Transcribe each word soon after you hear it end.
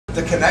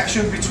The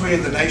connection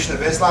between the Nation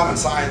of Islam and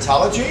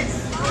Scientology?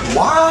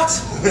 What?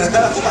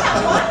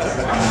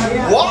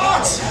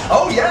 What?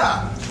 Oh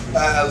yeah.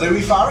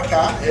 Louis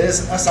Farrakhan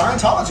is a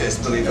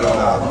Scientologist, believe it or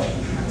not.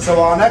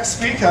 So our next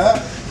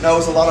speaker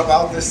knows a lot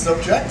about this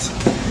subject.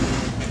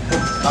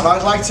 And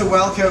I'd like to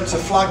welcome to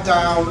Flag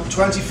Down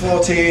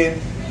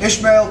 2014,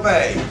 Ishmael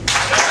Bey.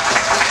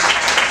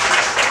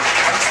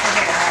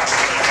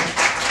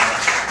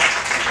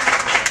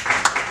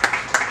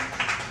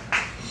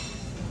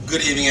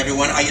 Good evening,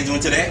 everyone. How you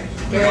doing today?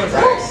 Good.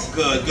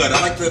 Good, good.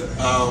 I'd like to,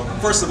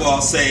 first of all,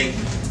 say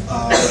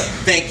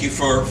thank you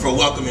for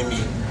welcoming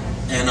me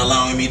and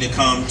allowing me to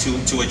come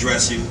to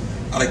address you.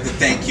 I'd like to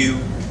thank you,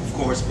 of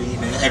course,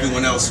 and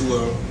everyone else who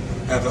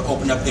have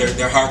opened up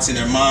their hearts and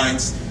their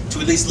minds to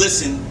at least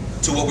listen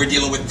to what we're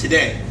dealing with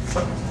today.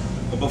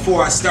 But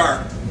before I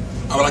start,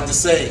 I would like to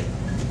say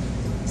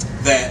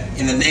that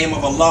in the name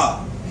of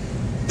Allah,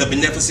 the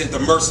Beneficent, the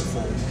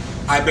Merciful,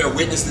 I bear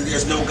witness that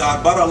there's no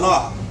God but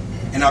Allah.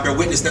 And I bear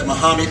witness that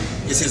Muhammad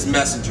is his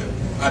messenger.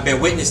 I bear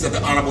witness that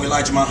the Honorable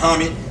Elijah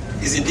Muhammad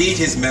is indeed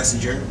his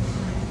messenger.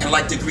 And I'd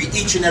like to greet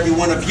each and every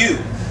one of you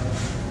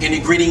in the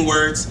greeting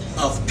words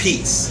of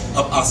peace,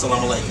 of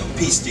Assalamu Alaikum.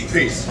 Peace to you.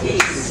 Peace.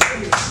 Peace.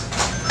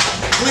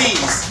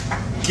 Please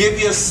give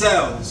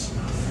yourselves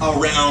a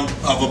round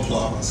of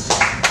applause.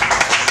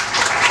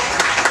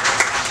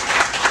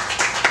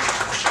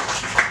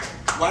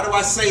 Why do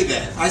I say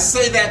that? I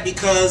say that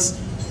because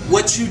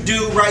what you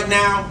do right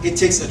now, it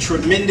takes a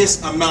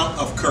tremendous amount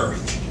of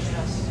courage.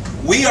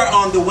 We are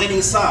on the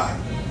winning side.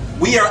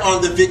 We are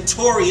on the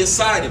victorious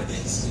side of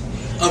this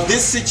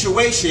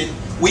situation.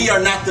 We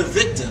are not the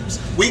victims.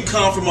 We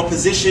come from a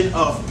position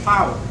of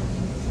power.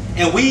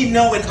 And we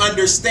know and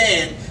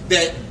understand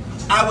that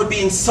I would be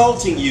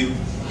insulting you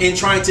in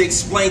trying to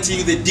explain to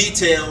you the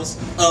details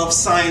of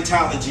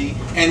Scientology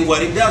and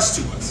what it does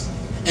to us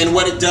and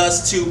what it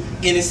does to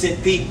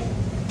innocent people,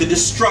 the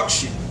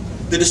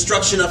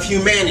destruction of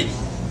humanity.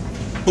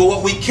 But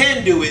what we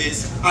can do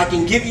is, I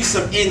can give you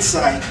some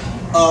insight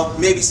of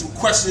maybe some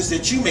questions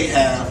that you may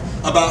have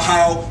about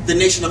how the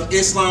Nation of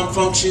Islam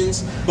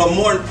functions, but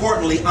more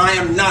importantly, I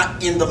am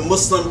not in the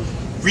Muslim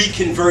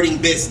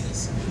reconverting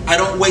business. I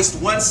don't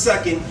waste 1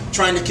 second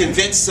trying to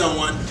convince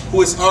someone who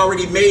has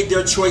already made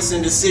their choice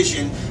and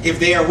decision. If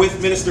they are with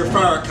Minister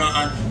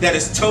Farrakhan, that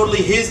is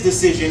totally his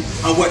decision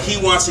on what he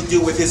wants to do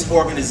with his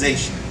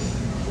organization.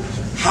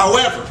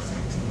 However,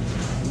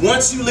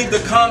 once you leave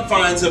the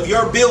confines of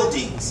your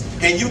buildings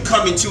and you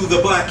come into the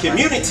black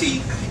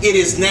community, it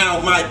is now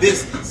my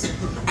business.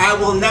 I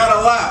will not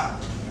allow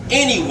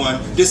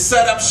anyone to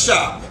set up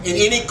shop in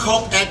any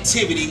cult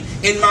activity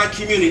in my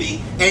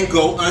community and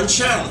go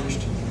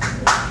unchallenged. It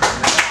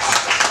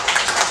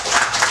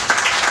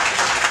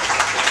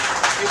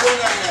will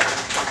not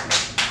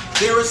happen.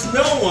 There is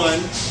no one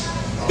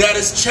that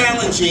is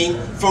challenging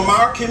from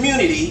our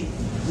community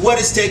what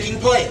is taking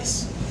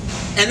place.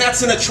 And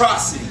that's an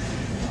atrocity.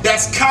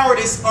 That's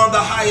cowardice on the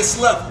highest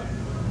level.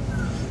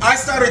 I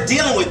started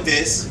dealing with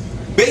this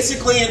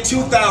basically in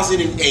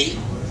 2008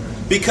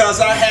 because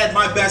I had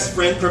my best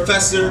friend,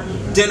 Professor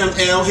Denham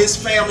L. His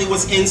family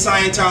was in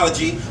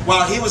Scientology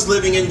while he was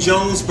living in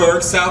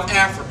Johannesburg, South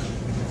Africa.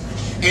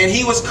 And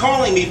he was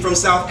calling me from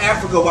South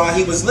Africa while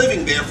he was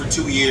living there for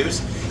 2 years.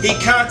 He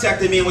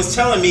contacted me and was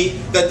telling me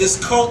that this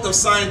cult of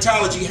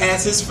Scientology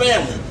has his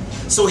family.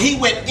 So he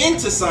went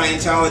into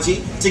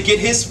Scientology to get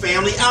his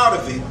family out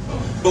of it.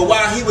 But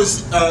while he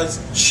was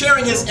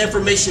sharing his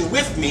information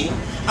with me,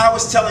 I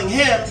was telling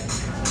him,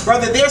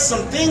 brother, there's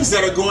some things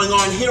that are going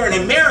on here in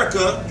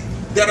America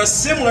that are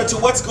similar to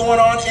what's going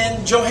on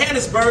in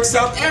Johannesburg,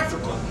 South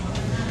Africa.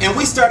 And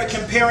we started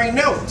comparing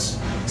notes.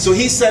 So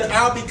he said,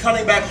 I'll be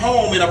coming back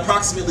home in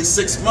approximately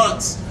 6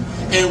 months,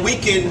 and we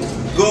can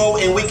go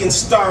and we can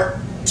start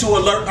to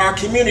alert our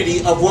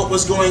community of what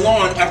was going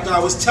on after I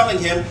was telling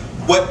him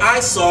what I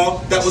saw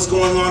that was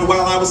going on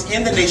while I was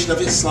in the Nation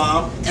of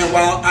Islam and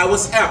while I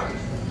was out.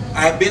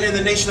 I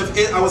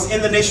was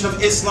in the Nation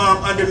of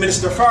Islam under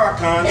Minister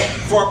Farrakhan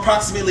for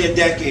approximately a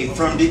decade,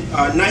 from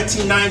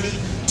 1990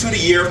 to the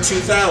year of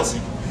 2000.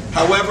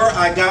 However,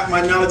 I got my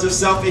knowledge of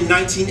self in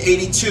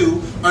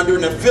 1982 under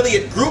an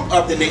affiliate group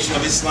of the Nation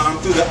of Islam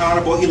through the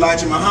Honorable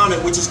Elijah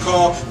Muhammad, which is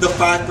called the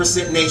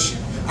 5% Nation.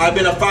 I've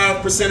been a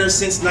 5%er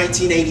since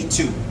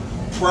 1982,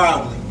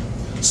 proudly.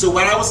 So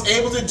what I was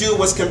able to do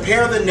was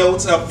compare the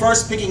notes of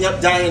first picking up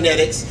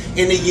Dianetics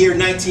in the year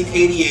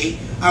 1988.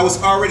 I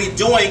was already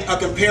doing a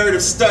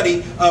comparative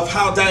study of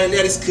how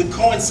Dianetics could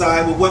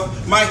coincide with what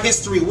my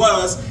history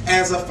was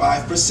as a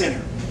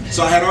 5%er.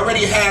 So I had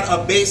already had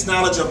a base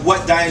knowledge of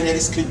what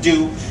Dianetics could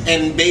do,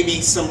 and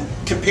maybe some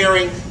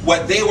comparing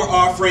what they were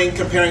offering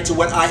comparing to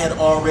what I had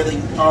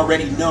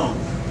already known.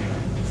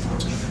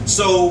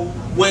 So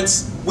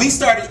once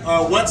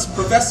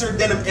Professor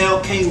Denham L.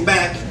 came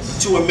back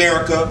to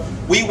America,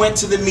 we went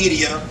to the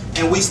media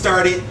and we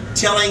started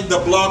telling the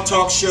blog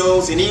talk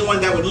shows and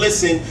anyone that would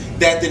listen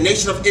that the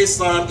Nation of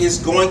Islam is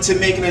going to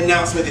make an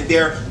announcement that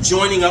they're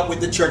joining up with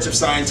the Church of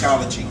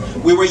Scientology.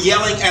 We were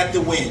yelling at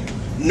the wind.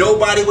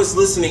 Nobody was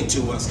listening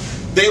to us.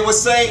 they would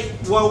say,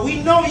 well,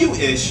 we know you,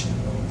 Ish.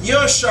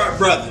 You're a sharp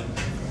brother,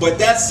 but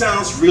that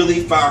sounds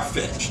really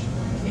far-fetched.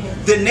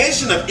 The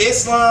Nation of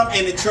Islam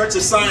and the Church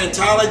of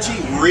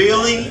Scientology,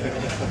 really?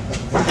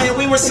 And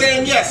we were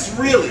saying, yes,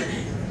 really.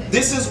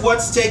 This is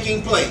what's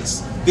taking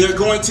place. They're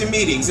going to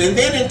meetings. And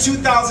then in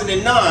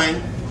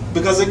 2009,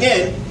 because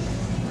again,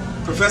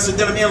 Professor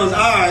Denham Hill and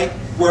I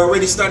were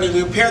already starting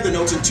to compare the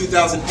notes in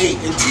 2008.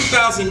 In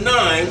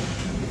 2009,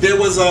 there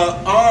was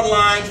an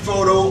online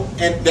photo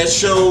that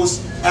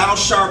shows Al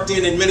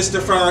Sharpton and Minister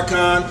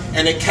Farrakhan,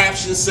 and the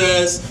caption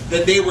says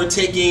that they were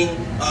taking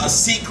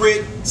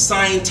secret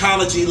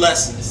Scientology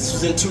lessons. This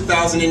was in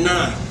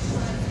 2009.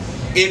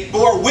 It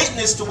bore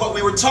witness to what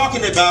we were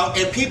talking about,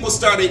 and people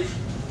started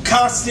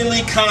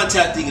constantly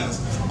contacting us.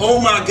 Oh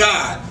my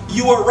God,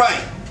 you were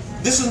right.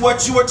 This is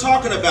what you were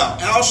talking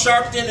about. Al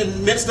Sharpton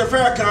and Minister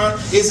Farrakhan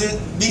is in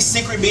these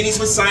secret meetings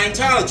with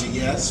Scientology.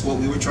 Yes, what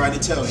we were trying to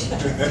tell you.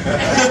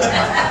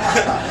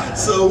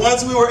 So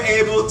once we were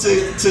able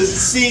to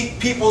see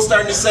people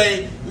starting to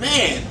say,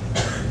 man,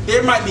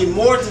 there might be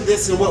more to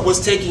this than what was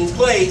taking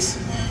place,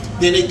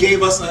 then it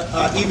gave us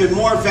an even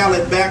more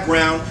valid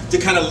background to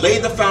kind of lay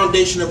the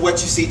foundation of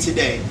what you see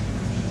today.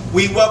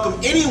 We welcome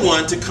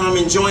anyone to come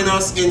and join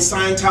us in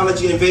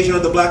Scientology Invasion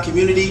of the Black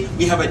Community.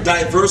 We have a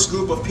diverse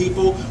group of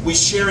people. We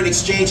share and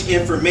exchange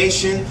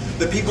information.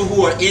 The people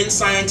who are in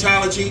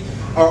Scientology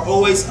are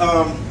always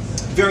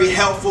very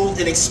helpful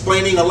in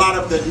explaining a lot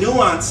of the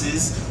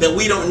nuances that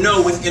we don't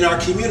know within our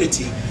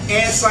community.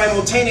 And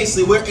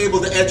simultaneously, we're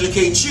able to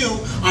educate you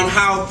on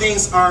how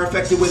things are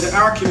affected within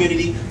our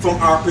community from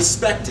our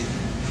perspective.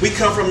 We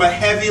come from a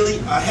heavily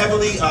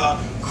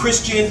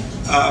Christian,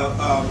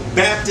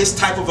 Baptist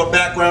type of a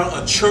background,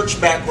 a church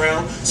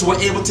background, so we're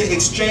able to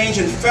exchange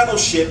and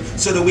fellowship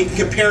so that we can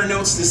compare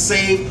notes to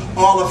save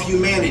all of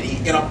humanity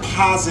in a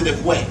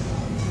positive way.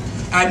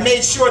 I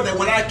made sure that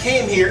when I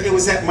came here, it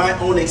was at my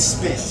own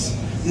expense.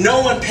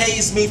 No one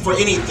pays me for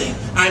anything.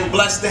 I'm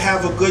blessed to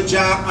have a good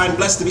job. I'm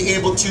blessed to be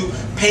able to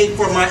pay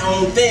for my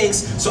own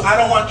things, so I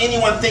don't want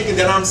anyone thinking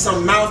that I'm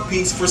some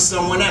mouthpiece for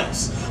someone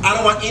else. I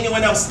don't want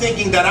anyone else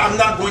thinking that I'm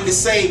not going to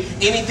say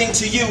anything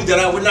to you that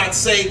I would not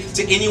say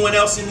to anyone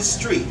else in the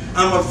street.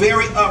 I'm a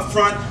very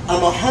upfront,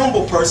 I'm a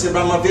humble person,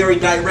 but I'm a very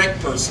direct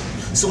person.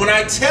 So when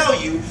I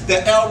tell you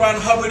that L. Ron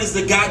Hubbard is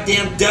the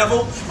goddamn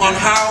devil on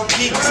how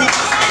he teaches,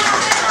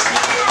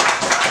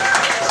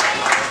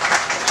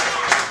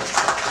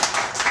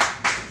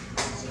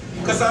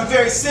 because I'm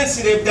very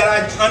sensitive that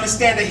I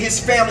understand that his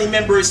family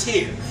member is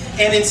here.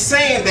 And in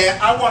saying that,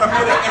 I want to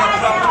put it in a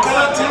proper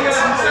context.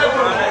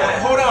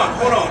 Hold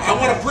on. I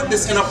want to put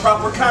this in a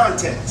proper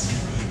context.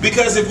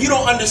 Because if you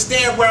don't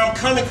understand where I'm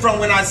coming from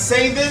when I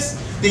say this,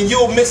 then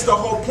you'll miss the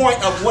whole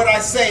point of what I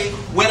say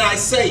when I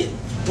say it.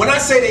 When I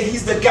say that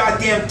he's the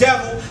goddamn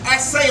devil, I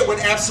say it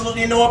with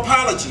absolutely no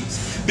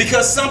apologies.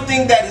 Because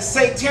something that is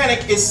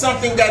satanic is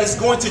something that is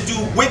going to do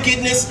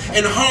wickedness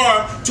and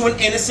harm to an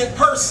innocent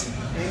person.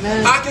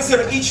 Amen. I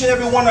consider each and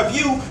every one of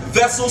you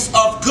vessels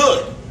of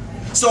good.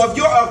 So if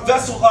you're a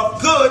vessel of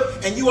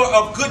good and you are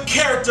of good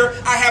character,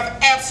 I have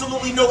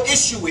absolutely no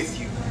issue with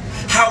you.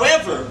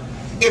 However,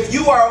 if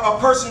you are a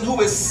person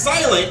who is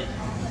silent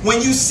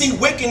when you see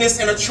wickedness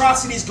and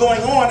atrocities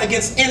going on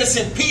against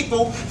innocent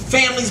people,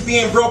 families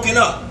being broken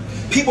up,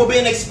 people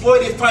being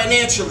exploited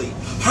financially,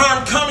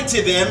 harm coming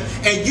to them,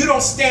 and you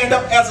don't stand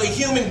up as a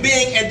human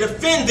being and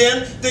defend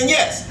them, then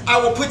yes, I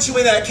will put you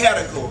in that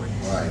category.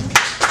 Right.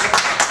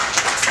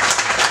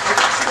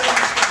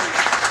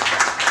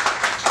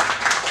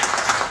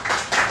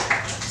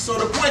 So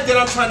the point that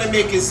I'm trying to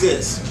make is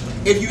this.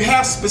 If you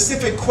have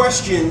specific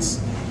questions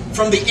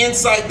from the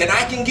insight that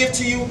I can give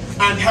to you,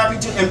 I'm happy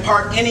to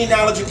impart any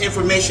knowledge and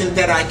information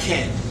that I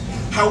can.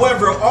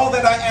 However, all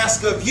that I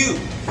ask of you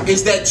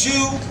is that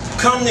you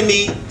come to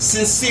me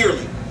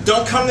sincerely.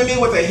 Don't come to me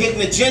with a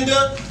hidden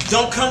agenda.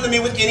 Don't come to me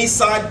with any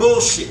side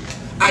bullshit.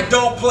 I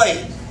don't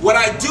play. What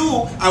I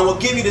do, I will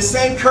give you the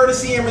same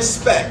courtesy and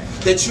respect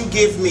that you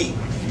give me.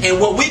 And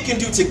what we can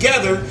do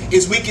together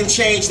is we can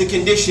change the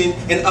condition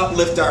and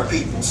uplift our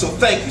people. So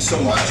thank you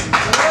so much.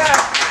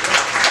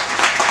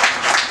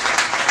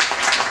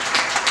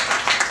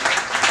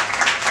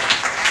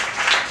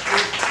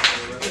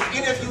 If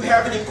any of you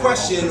have any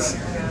questions,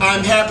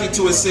 I'm happy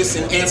to assist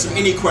and answer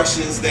any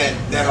questions that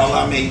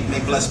Allah may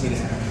bless me to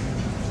have.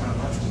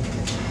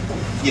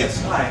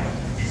 Yes? Hi.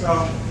 So,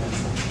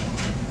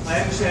 I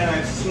understand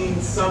I've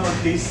seen some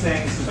of these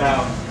things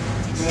about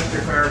Minister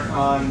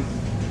Farrakhan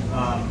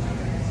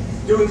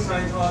doing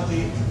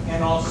Scientology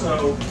and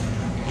also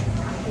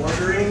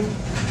ordering,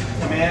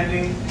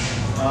 commanding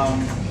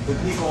the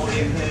people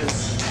in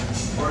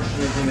his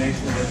portion of the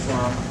Nation of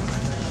Islam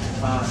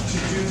to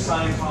do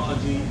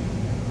Scientology,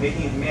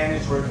 making it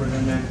mandatory for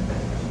them. And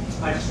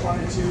I just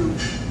wanted to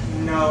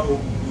know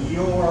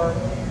your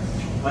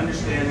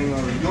understanding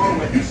or your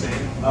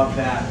witnessing of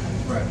that,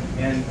 right,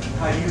 and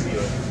how you view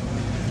it.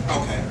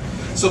 Okay.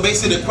 So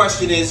basically the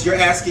question is, you're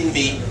asking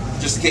me,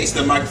 just in case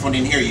the microphone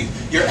didn't hear you,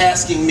 you're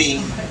asking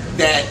me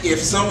that if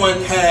someone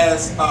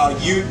has,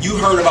 you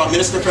heard about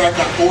Minister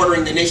Farrakhan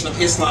ordering the Nation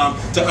of Islam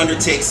to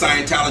undertake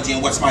Scientology,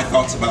 and what's my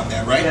thoughts about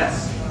that, right?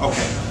 Yes.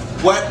 Okay.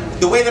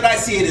 The way that I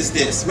see it is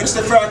this: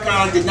 Minister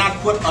Farrakhan did not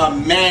put a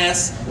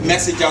mass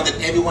message out that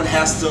everyone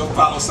has to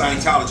follow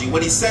Scientology.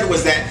 What he said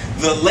was that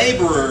the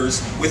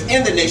laborers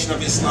within the Nation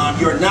of Islam,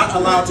 you're not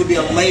allowed to be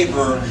a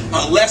laborer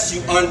unless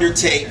you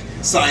undertake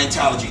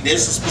Scientology.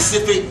 There's a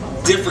specific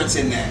difference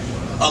in that.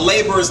 A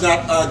laborer is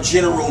not a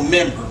general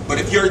member, but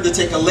if you're to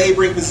take a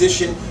laboring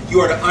position,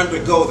 you are to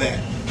undergo that.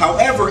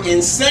 However,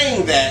 in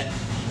saying that,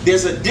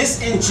 there's a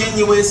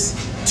disingenuous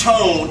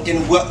tone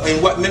in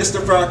what Minister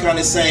Farrakhan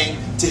is saying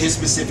to his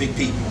specific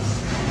people.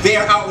 They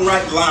are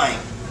outright lying,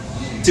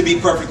 to be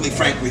perfectly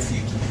frank with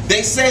you.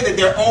 They say that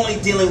they're only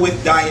dealing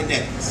with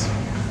Dianetics.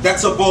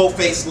 That's a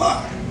bold-faced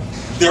lie.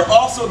 They're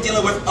also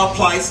dealing with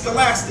applied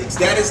scholastics.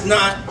 That is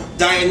not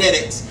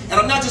Dianetics. And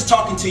I'm not just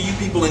talking to you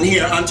people in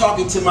here, I'm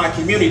talking to my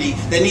community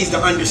that needs to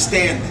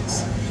understand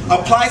this.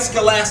 Applied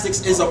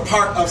scholastics is a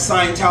part of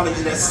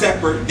Scientology that's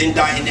separate than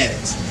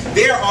Dianetics.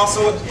 They're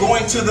also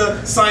going to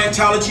the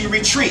Scientology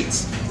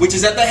retreats, which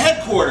is at the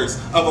headquarters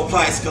of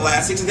Applied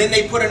Scholastics, and then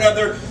they put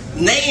another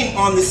name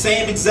on the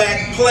same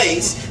exact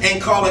place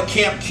and call it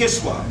Camp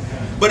Kiswa.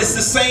 But it's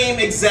the same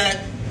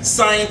exact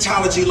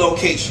Scientology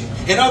location.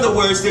 In other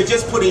words, they're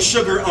just putting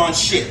sugar on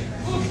shit.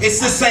 It's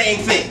the same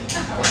thing.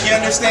 You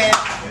understand?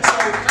 So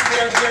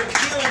they're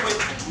dealing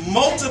with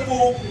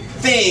multiple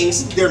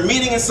things. They're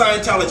meeting in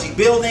Scientology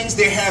buildings.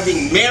 They're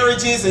having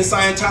marriages in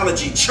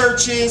Scientology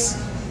churches.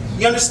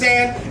 You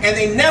understand? And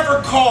they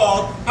never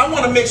called, I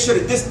want to make sure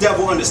that this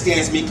devil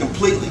understands me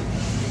completely,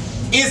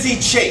 Izzy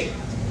Chape.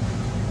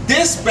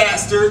 This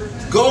bastard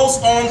goes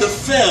on the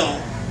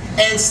film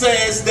and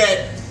says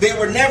that there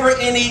were never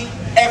any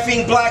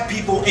effing black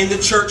people in the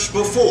church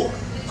before.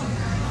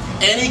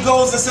 And he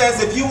goes and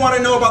says, if you want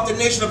to know about the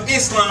Nation of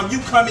Islam, you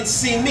come and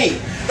see me.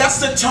 That's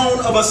the tone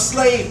of a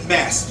slave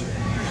master.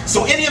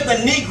 So any of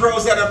the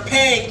Negroes that are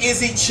paying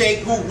Izzy Chape,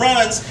 who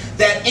runs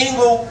that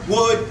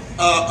Inglewood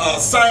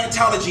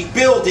Scientology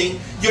building,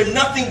 you're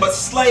nothing but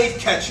slave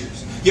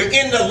catchers. You're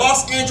in the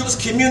Los Angeles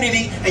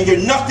community and you're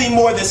nothing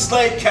more than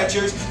slave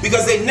catchers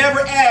because they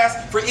never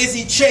asked for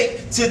Izzy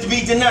Chape to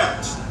be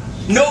denounced.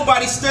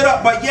 Nobody stood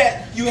up, but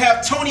yet you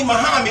have Tony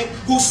Muhammad,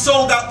 who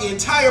sold out the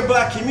entire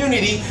black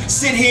community,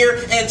 sit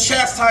here and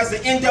chastise the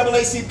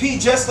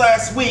NAACP just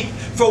last week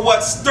for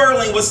what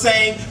Sterling was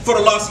saying for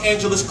the Los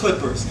Angeles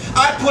Clippers.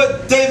 I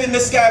put David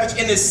Miscavige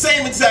in the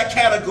same exact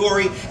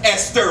category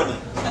as Sterling.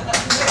 The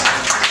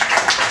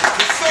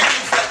same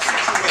exact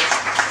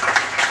situation.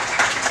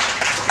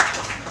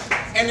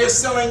 And they're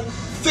selling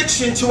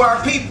fiction to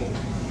our people.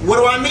 What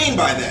do I mean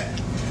by that?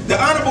 The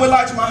Honorable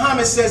Elijah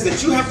Muhammad says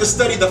that you have to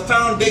study the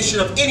foundation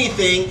of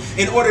anything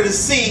in order to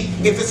see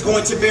if it's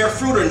going to bear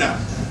fruit or not.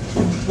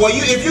 Well,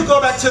 if you go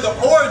back to the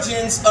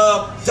origins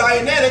of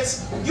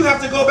Dianetics, you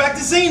have to go back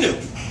to Xenu,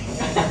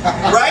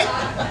 right?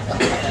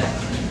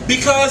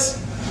 Because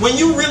when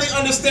you really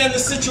understand the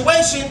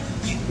situation,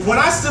 when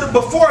I stood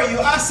before you,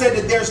 I said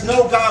that there's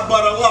no God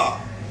but Allah.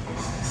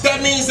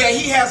 That means that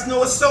he has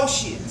no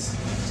associates.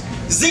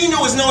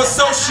 Xenu is no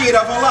associate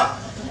of Allah.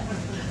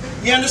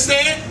 You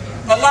understand?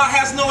 Allah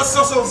has no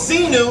associate. So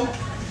Xenu,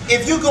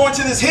 if you go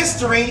into this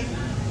history,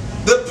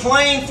 the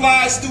plane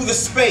flies through the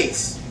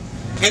space.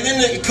 And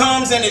then it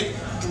comes and it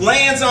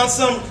lands on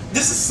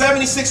this is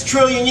 76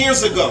 trillion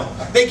years ago.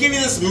 They give you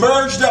this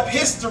merged up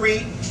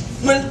history.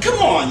 Come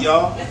on,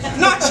 y'all.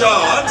 Not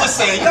y'all. I'm just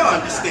saying, y'all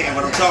understand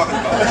what I'm talking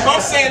about.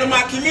 I'm saying to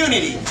my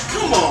community,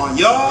 come on,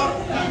 y'all.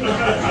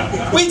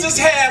 We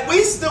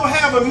still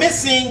have a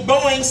missing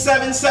Boeing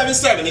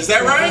 777. Is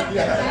that right?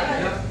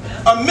 Yeah.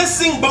 A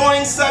missing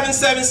Boeing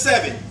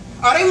 777.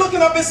 Are they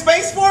looking up in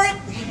space for it?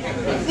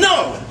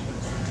 No.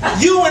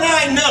 You and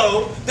I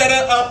know that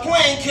a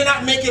plane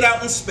cannot make it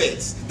out in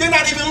space. They're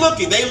not even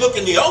looking. They look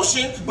in the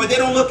ocean, but they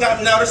don't look out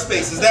in outer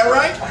space. Is that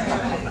right?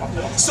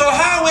 So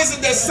how is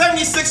it that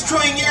 76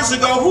 trillion years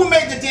ago, who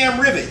made the damn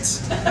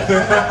rivets? Who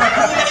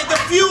made the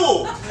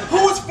fuel?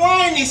 Who was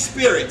flying these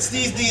spirits,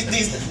 these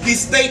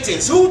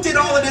thetans? Who did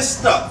all of this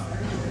stuff?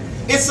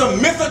 It's a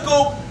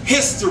mythical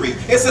history.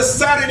 It's a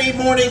Saturday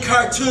morning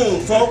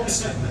cartoon,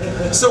 folks.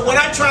 So what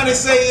I'm trying to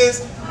say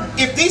is,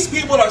 if these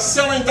people are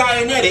selling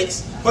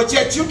Dianetics, but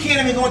yet you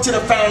can't even go into the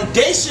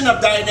foundation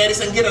of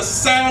Dianetics and get a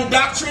sound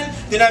doctrine,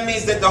 then that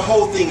means that the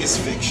whole thing is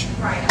fiction.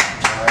 Right.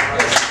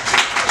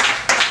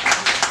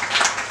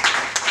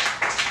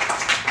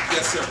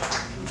 Yes, sir.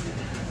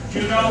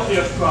 Do you know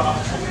if...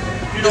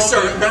 yes,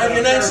 sir. May I have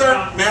your name,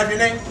 sir? May I have your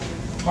name?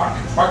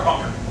 Mark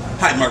Bunker.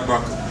 Hi, Mark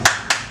Bunker.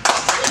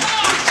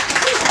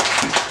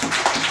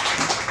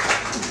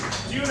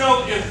 Do you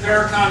know if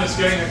Farrakhan is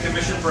getting a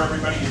commission for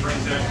everybody he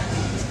brings in?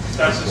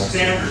 That's a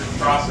standard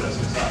process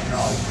in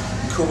Scientology.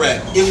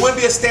 Correct. It would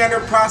be a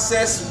standard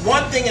process.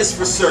 One thing is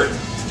for certain.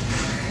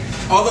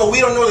 Although we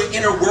don't know the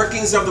inner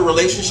workings of the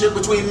relationship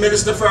between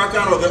Minister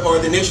Farrakhan or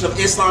the Nation of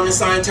Islam and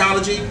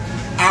Scientology,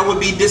 I would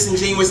be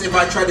disingenuous if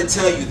I tried to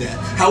tell you that.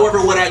 However,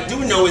 what I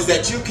do know is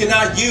that you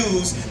cannot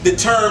use the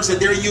terms that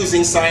they're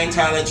using,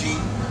 Scientology,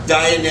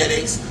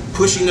 Dianetics,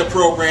 pushing the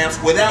programs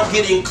without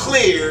getting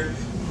cleared,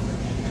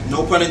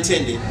 no pun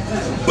intended,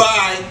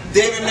 by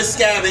David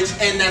Miscavige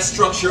and that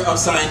structure of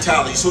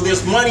Scientology. So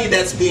there's money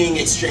that's being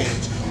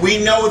exchanged. We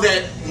know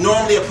that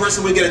normally a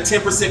person would get a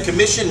 10%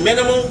 commission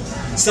minimum,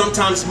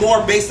 sometimes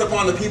more based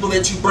upon the people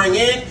that you bring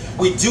in.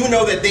 We do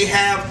know that they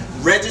have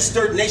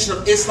registered Nation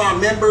of Islam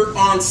member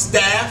on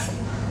staff.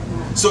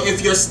 So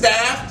if you're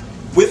staffed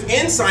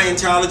within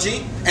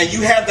Scientology and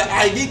you have the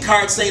ID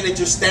card saying that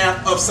you're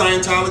staff of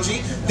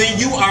Scientology, then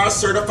you are a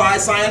certified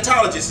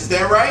Scientologist. Is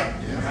that right?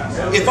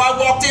 If I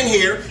walked in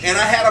here and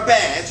I had a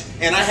badge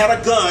and I had a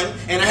gun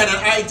and I had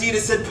an ID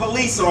that said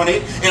police on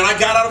it and I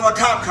got out of a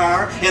cop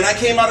car and I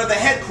came out of the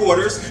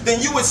headquarters, then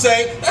you would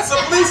say that's a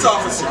police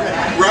officer,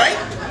 right?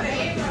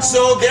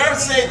 So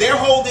they're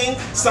holding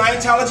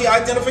Scientology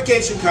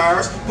identification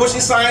cards,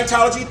 pushing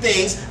Scientology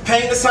things,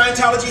 paying the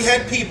Scientology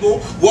head people,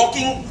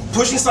 walking,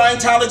 pushing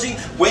Scientology,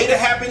 way to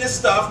happiness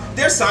stuff.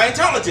 They're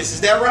Scientologists,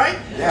 is that right?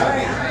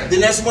 Yeah. Then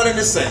that's one and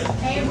the same.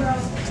 Hey, bro.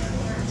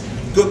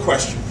 Good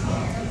question.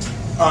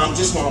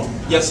 Just one.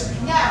 Yes, sir.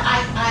 No,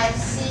 I've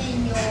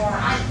seen your,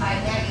 I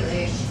know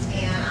you-ish,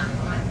 and I'm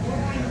like,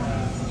 boy,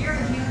 your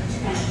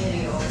YouTube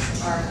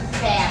videos are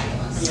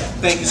fabulous. Yeah.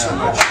 Thank you so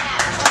much. And,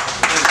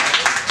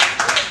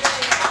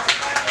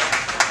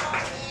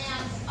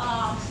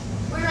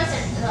 where is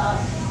it?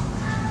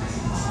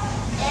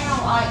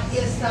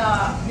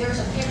 There's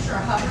a picture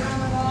of Hubbard on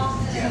the wall?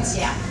 Yes.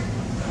 Yeah.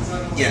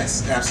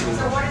 Yes, absolutely.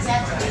 So what is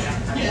that?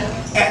 I mean,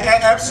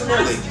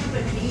 Absolutely.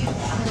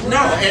 No,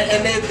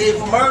 and they've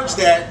merged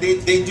that.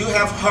 They do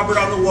have Hubbard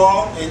on the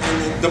wall, and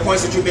the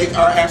points that you make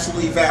are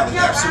absolutely valid.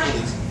 You're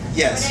Absolutely. right.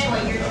 Yes. But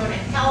anyway, you're doing a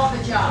hell of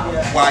a job.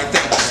 Why,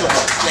 thank you so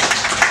much. Thank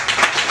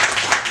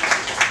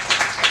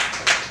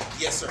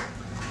you. Yes, sir.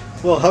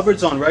 Well,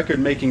 Hubbard's on record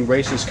making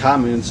racist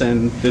comments,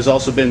 and there's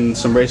also been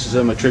some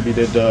racism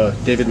attributed to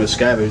David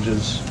Miscavige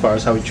as far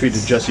as how he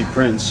treated Jesse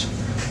Prince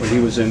when he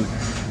was in.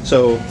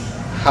 So,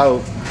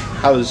 how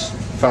is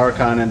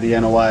Farrakhan and the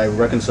NOI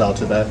reconciled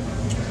to that?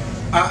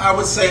 I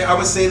would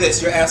say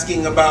this. You're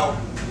asking about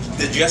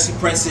the Jesse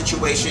Prince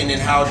situation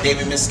and how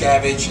David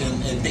Miscavige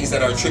and things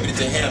that are attributed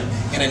to him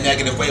in a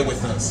negative way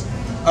with us.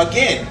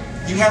 Again,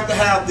 you have to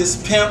have this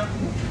pimp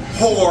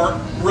whore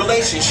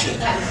relationship.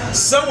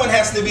 Someone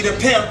has to be the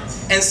pimp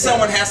and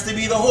someone has to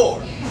be the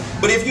whore.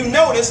 But if you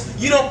notice,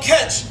 you don't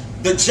catch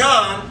the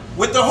John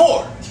with the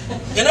whore.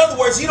 In other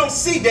words, you don't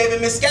see David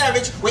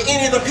Miscavige with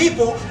any of the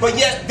people, but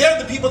yet they're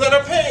the people that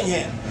are paying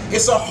him.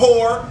 It's a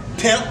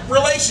whore-pimp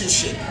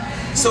relationship.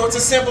 So it's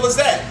as simple as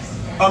that.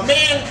 A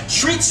man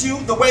treats you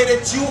the way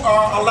that you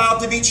are allowed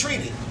to be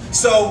treated.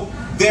 So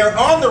they're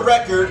on the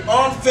record,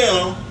 on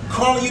film,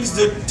 calling you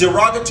the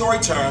derogatory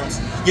terms.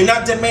 You're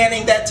not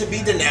demanding that to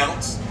be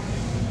denounced.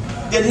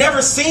 They're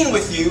never seen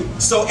with you,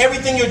 so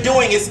everything you're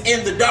doing is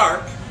in the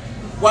dark.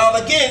 While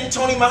again,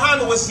 Tony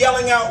Muhammad was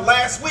yelling out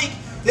last week,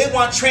 they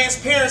want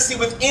transparency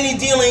with any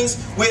dealings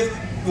with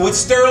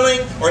Sterling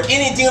or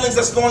any dealings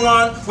that's going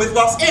on with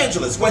Los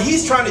Angeles. What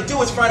he's trying to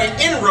do is find an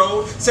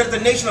inroad so that the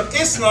Nation of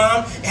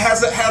Islam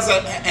has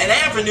an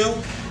avenue,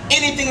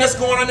 anything that's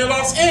going on in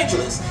Los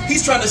Angeles.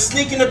 He's trying to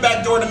sneak in the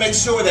back door to make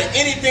sure that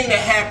anything that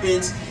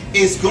happens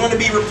is going to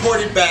be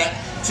reported back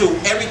to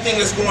everything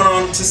that's going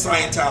on to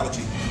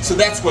Scientology. So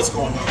that's what's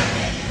going on.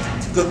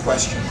 Good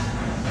question.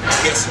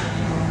 Yes, sir.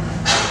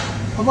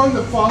 Among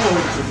the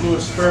followers of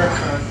Louis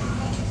Farrakhan,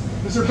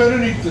 has there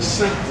been any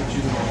dissent that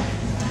you know of?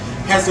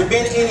 Has there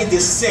been any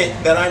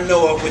dissent that I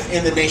know of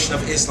within the Nation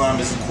of Islam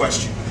is the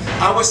question.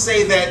 I would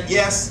say that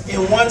yes,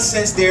 in one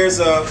sense there's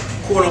a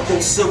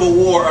quote-unquote civil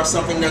war or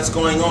something that's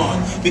going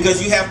on.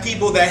 Because you have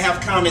people that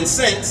have common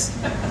sense,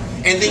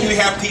 and then you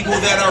have people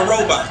that are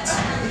robots.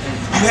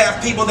 You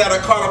have people that are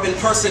caught up in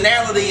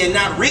personality and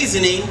not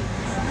reasoning,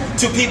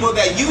 to people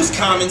that use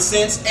common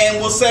sense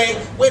and will say,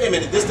 wait a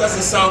minute, this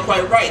doesn't sound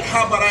quite right.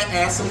 How about I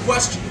ask some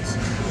questions?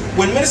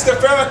 When Minister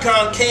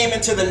Farrakhan came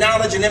into the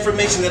knowledge and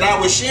information that I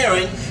was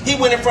sharing, he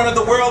went in front of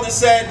the world and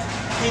said,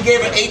 he gave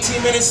an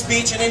 18-minute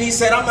speech and then he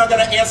said, I'm not going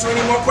to answer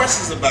any more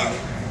questions about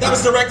it. That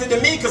was directed to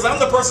me because I'm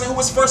the person who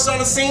was first on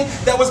the scene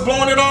that was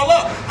blowing it all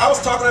up. I was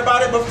talking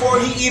about it before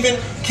he even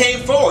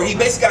came forward. He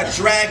basically got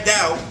dragged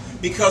out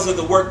because of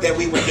the work that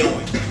we were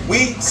doing.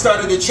 We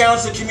started to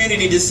challenge the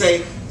community to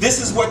say, this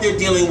is what they're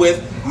dealing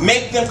with,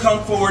 make them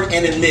come forward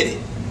and admit it.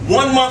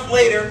 1 month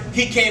later,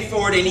 he came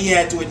forward and he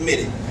had to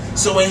admit it.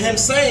 So in him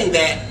saying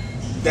that,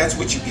 that's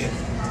what you get.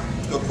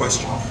 Good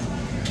question.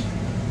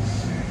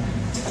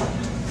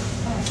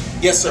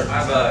 Yes, sir.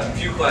 I have a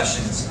few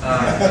questions.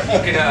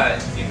 You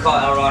can call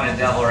Elron a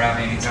devil around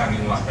me anytime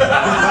you want.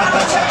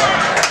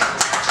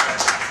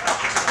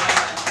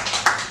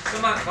 So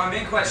my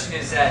main question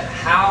is that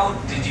how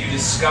did you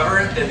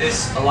discover that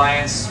this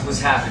alliance was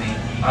happening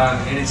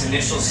in its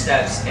initial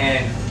steps?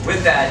 And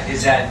with that,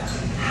 is that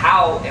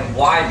how and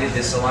why did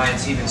this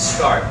alliance even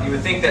start? You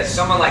would think that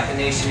someone like the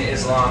Nation of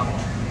Islam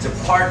to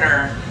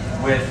partner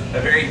with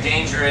a very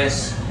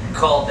dangerous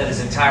cult that is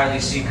entirely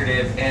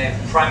secretive and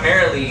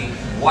primarily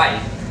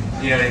white,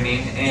 you know what I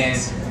mean? And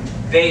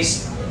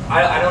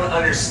I don't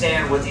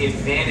understand what the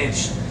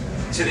advantage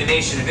to the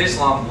Nation of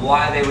Islam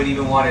why they would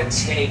even want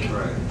to take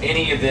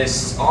any of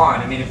this on.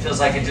 I mean, it feels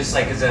like it just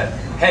like is a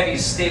heavy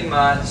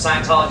stigma.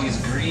 Scientology is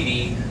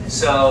greedy,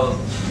 so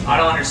I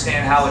don't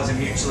understand how it's a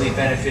mutually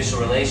beneficial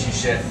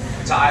relationship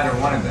to either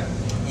one of them.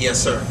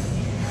 Yes, sir.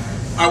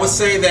 I would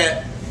say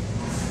that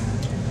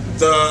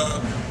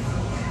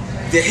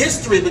the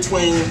history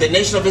between the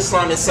Nation of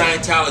Islam and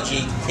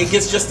Scientology, it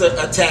gets just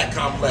a tad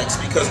complex,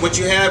 because what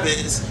you have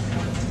is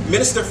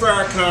Minister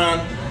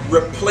Farrakhan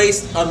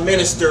replaced a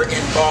minister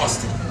in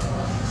Boston.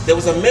 There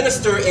was a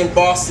minister in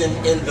Boston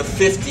in the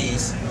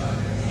 50s.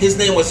 His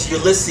name was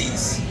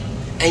Ulysses,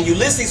 and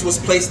Ulysses was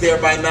placed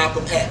there by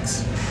Malcolm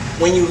X.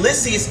 When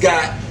Ulysses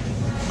got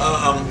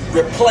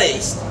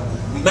replaced,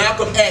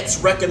 Malcolm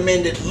X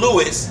recommended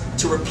Lewis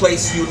to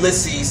replace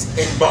Ulysses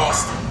in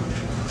Boston.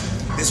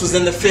 This was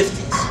in the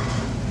 50s.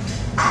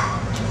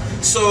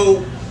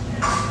 So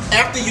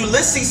after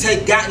Ulysses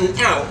had gotten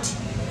out,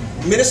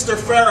 Minister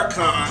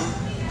Farrakhan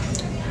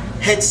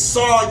had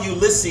saw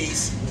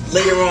Ulysses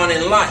later on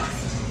in life.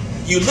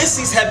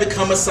 Ulysses had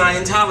become a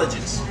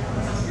Scientologist.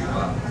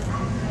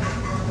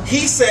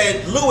 He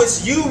said,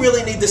 Lewis, you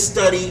really need to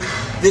study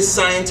this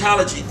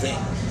Scientology thing.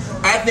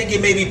 I think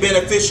it may be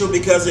beneficial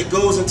because it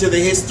goes into the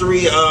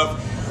history of,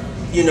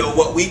 you know,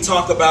 what we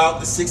talk about,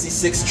 the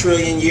 66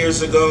 trillion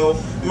years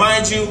ago.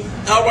 Mind you,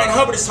 L. Ron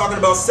Hubbard is talking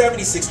about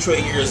 76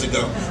 trillion years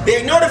ago. They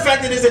ignore the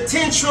fact that there's a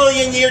 10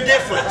 trillion year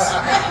difference.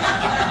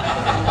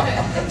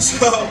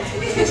 So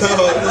there's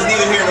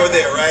neither here nor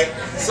there, right?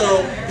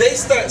 So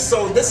this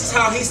is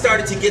how he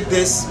started to get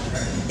this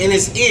in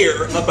his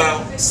ear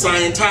about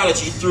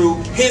Scientology through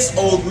his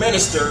old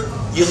minister,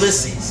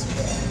 Ulysses.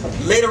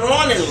 Later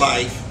on in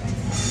life,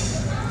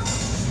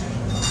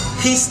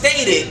 he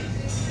stated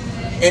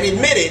and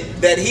admitted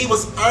that he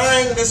was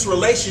eyeing this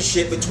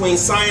relationship between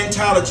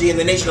Scientology and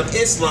the Nation of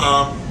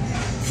Islam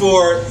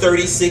for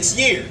 36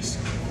 years.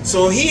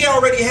 So he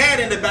already had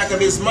in the back of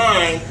his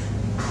mind,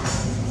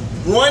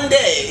 one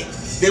day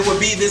there would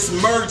be this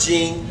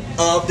merging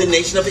of the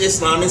Nation of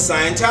Islam and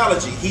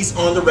Scientology. He's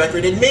on the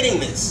record admitting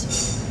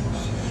this.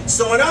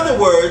 So in other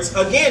words,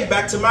 again,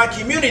 back to my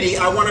community,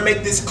 I want to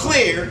make this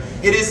clear.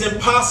 It is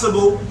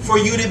impossible for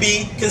you to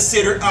be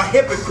considered a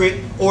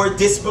hypocrite or a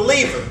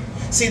disbeliever.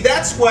 See,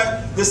 that's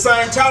what the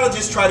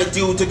Scientologists try to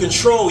do to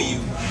control you.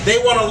 They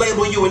want to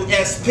label you an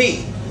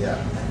SP,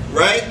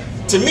 right?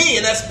 To me,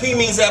 an SP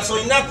means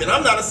absolutely nothing.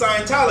 I'm not a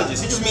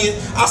Scientologist. It just means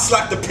I'll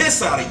slap the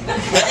piss out of you.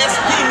 The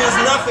SP means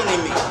nothing to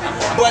me.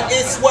 But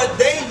it's what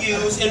they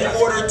use in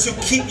order to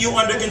keep you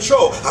under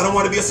control. I don't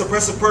want to be a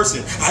suppressive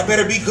person. I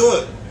better be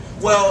good.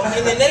 Well,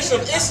 in the Nation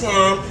of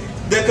Islam,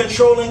 the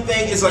controlling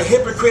thing is a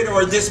hypocrite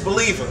or a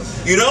disbeliever.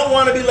 You don't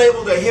want to be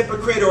labeled a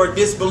hypocrite or a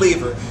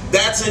disbeliever.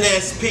 That's an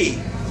SP.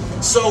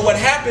 So what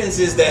happens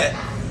is that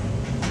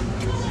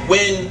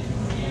when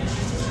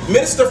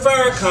Minister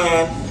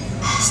Farrakhan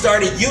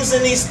started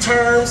using these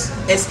terms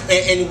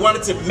and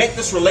wanted to make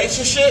this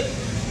relationship,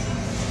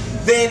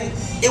 then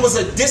it was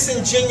a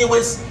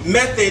disingenuous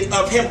method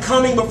of him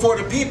coming before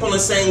the people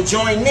and saying,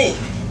 join me.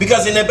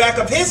 Because in the back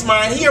of his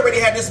mind, he already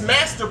had this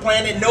master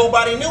plan that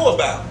nobody knew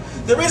about.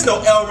 There is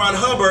no L. Ron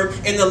Hubbard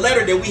in the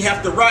letter that we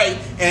have to write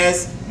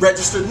as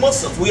registered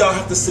Muslims. We all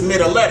have to submit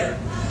a letter.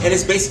 And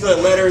it's basically a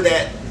letter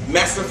that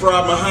Master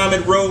Farad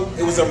Muhammad wrote.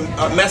 It was a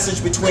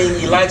message between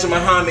Elijah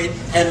Muhammad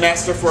and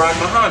Master Farad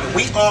Muhammad.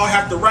 We all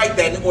have to write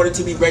that in order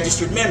to be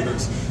registered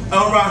members.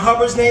 L. Ron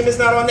Hubbard's name is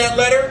not on that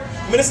letter.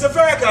 Minister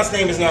Farrakhan's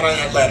name is not on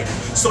that letter.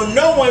 So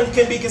no one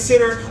can be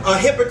considered a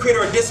hypocrite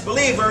or a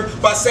disbeliever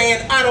by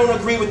saying, I don't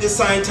agree with this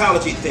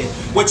Scientology thing.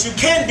 What you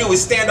can do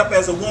is stand up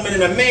as a woman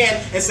and a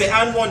man and say,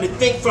 I'm going to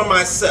think for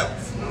myself.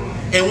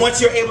 And once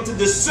you're able to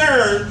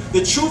discern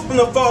the truth from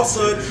the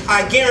falsehood,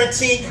 I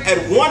guarantee at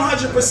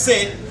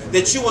 100%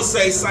 that you will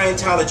say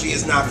Scientology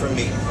is not for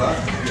me.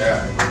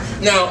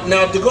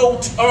 Now to go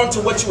on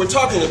to what you were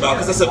talking about,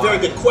 because that's a very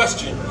good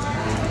question.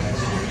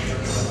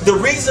 The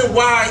reason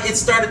why it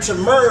started to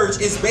merge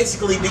is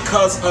basically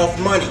because of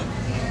money.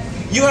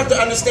 You have to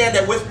understand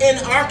that within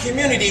our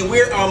community,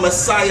 we're a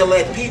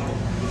Messiah-led people.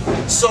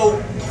 So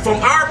from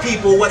our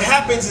people, what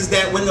happens is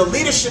that when the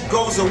leadership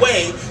goes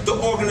away, the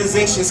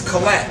organizations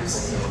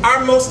collapse.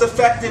 Our most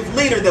effective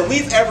leader that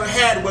we've ever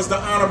had was the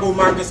Honorable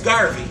Marcus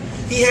Garvey.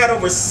 He had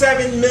over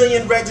 7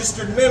 million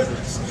registered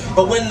members.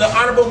 But when the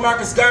Honorable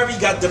Marcus Garvey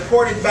got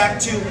deported back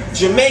to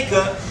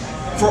Jamaica,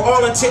 for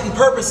all intent and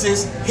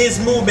purposes, his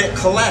movement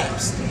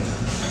collapsed.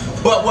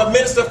 But what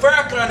Minister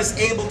Farrakhan is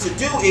able to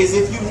do is,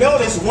 if you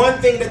notice, one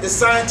thing that the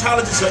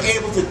Scientologists are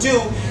able to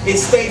do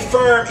is stay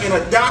firm in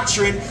a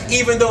doctrine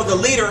even though the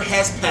leader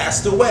has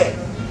passed away.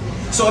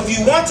 So if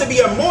you want to be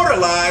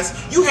immortalized,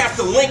 you have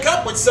to link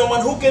up with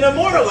someone who can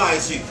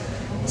immortalize you.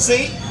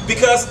 See?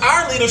 Because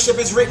our leadership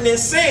is written in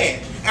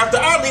sand. After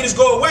our leaders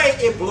go away,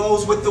 it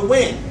blows with the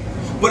wind.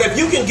 But if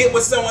you can get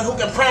with someone who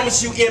can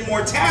promise you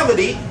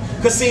immortality,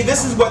 because see,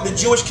 this is what the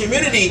Jewish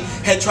community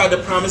had tried to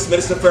promise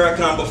Minister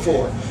Farrakhan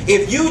before.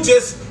 If you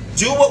just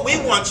do what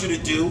we want you to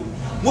do,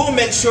 we'll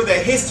make sure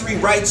that history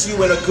writes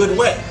you in a good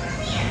way.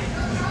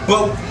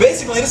 But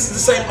basically, this is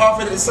the same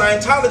offer that the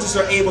Scientologists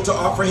are able to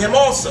offer him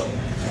also.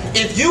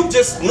 If you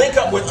just link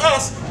up with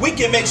us, we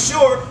can make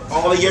sure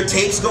all of your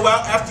tapes go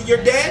out after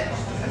you're dead.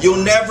 You'll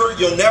never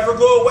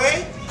go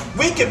away.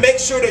 We can make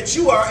sure that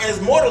you are as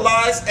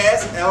immortalized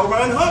as L.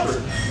 Ron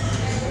Hubbard.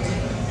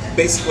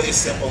 Basically as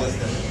simple as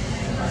that.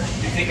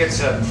 Do you think it's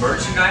a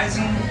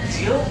merchandising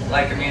deal?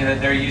 Like, I mean, that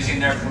they're using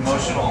their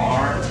promotional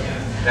arm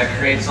that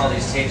creates all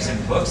these tapes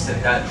and books,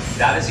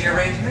 that is the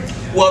arrangement?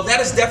 Well, that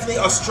is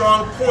definitely a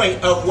strong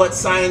point of what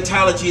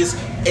Scientology is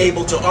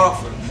able to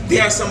offer.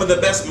 They are some of the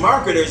best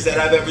marketers that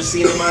I've ever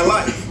seen in my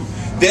life.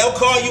 They'll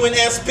call you an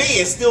SP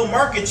and still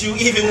market you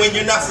even when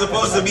you're not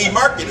supposed to be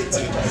marketed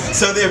to.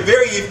 So they're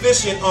very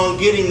efficient on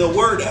getting the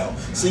word out.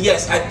 So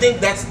yes, I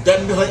think that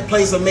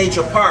plays a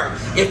major part.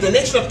 If the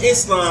Nation of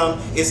Islam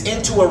is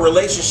into a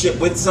relationship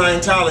with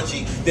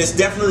Scientology, there's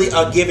definitely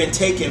a give and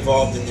take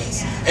involved in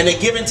this. And the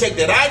give and take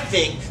that I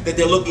think that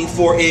they're looking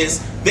for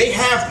is they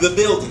have the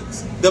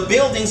buildings. The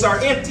buildings are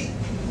empty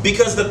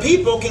because the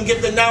people can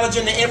get the knowledge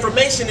and the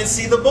information and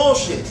see the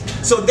bullshit.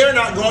 So they're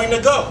not going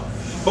to go.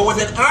 But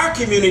within our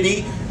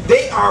community,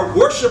 they are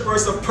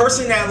worshipers of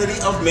personality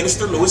of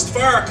Minister Louis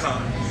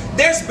Farrakhan.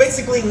 There's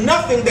basically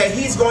nothing that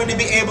he's going to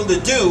be able to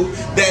do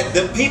that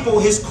the people,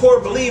 his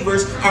core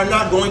believers, are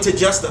not going to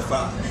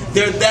justify.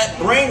 They're that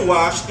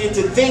brainwashed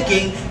into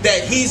thinking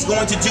that he's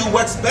going to do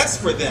what's best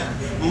for them.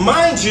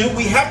 Mind you,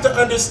 we have to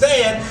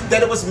understand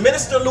that it was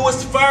Minister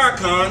Louis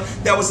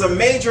Farrakhan that was a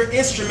major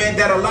instrument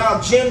that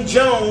allowed Jim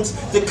Jones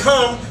to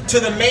come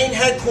to the main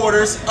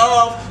headquarters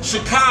of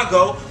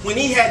Chicago. When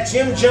he had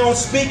Jim Jones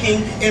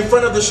speaking in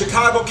front of the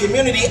Chicago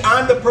community,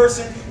 I'm the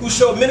person who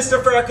showed Minister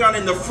Farrakhan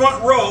in the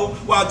front row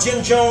while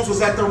Jim Jones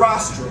was at the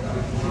rostrum.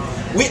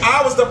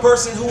 I was the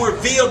person who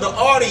revealed the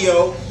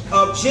audio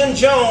of Jim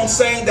Jones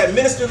saying that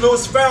Minister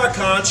Louis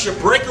Farrakhan should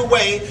break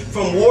away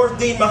from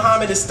Wardeen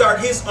Muhammad and start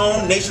his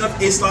own Nation of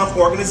Islam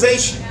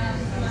organization.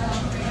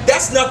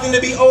 That's nothing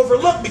to be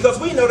overlooked because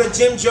we know that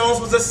Jim Jones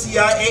was a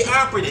CIA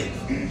operative.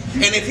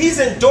 And if he's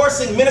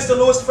endorsing Minister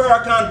Louis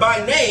Farrakhan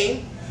by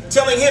name,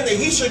 telling him that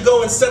he should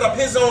go and set up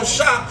his own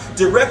shop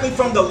directly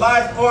from the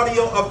live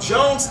audio of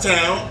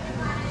Jonestown,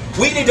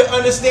 we need to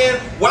understand,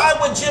 why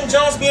would Jim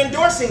Jones be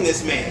endorsing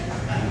this man?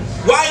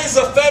 Why is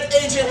a Fed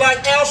agent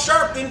like Al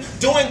Sharpton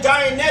doing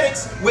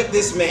Dianetics with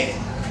this man?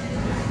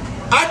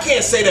 I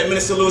can't say that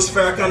Minister Louis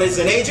Farrakhan is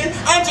an agent.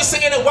 I'm just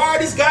saying that why are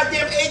these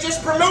goddamn agents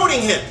promoting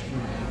him?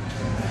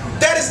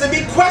 That is to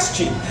be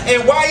questioned.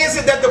 And why is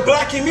it that the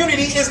black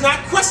community is not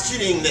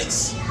questioning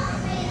this?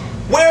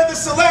 Where are the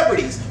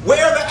celebrities?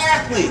 Where are the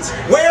athletes?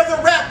 Where are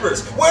the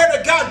rappers? Where are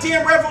the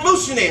goddamn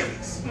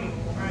revolutionaries?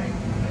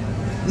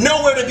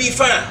 Nowhere to be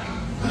found.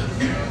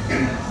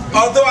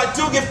 Although I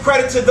do give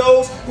credit to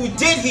those who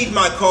did heed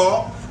my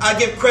call. I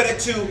give credit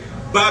to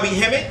Bobby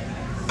Hemmett.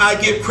 I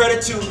give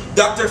credit to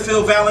Dr.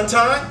 Phil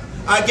Valentine.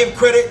 I give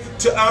credit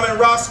to Amin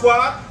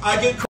Rasquad. I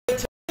give credit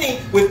to many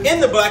within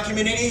the black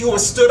community who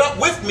have stood up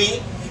with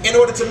me in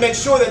order to make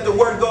sure that the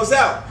word goes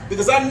out.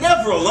 Because I'm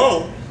never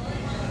alone.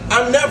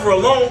 I'm never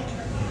alone.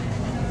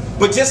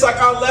 But just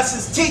like our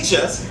lessons teach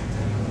us,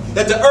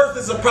 that the earth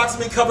is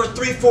approximately covered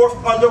 3/4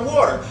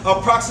 underwater,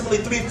 approximately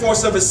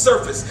 3/4 of its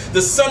surface.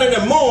 The sun and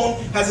the moon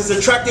has its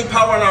attracting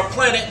power on our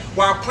planet,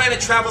 while our planet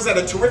travels at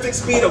a terrific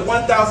speed of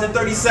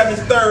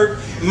 1,037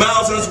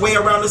 miles on its way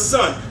around the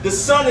sun. The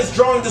sun is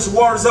drawing these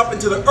waters up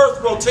into the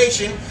earth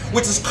rotation,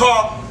 which is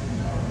called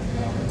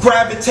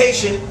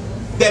gravitation,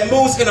 that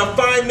moves in a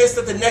fine mist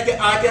that the naked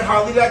eye can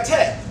hardly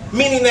detect.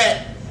 Meaning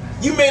that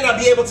you may not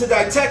be able to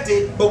detect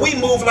it, but we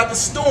move like a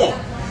storm.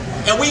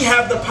 And we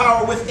have the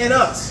power within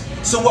us.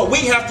 So what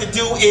we have to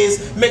do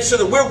is make sure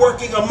that we're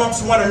working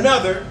amongst one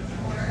another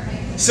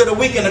so that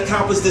we can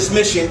accomplish this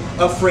mission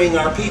of freeing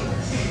our people.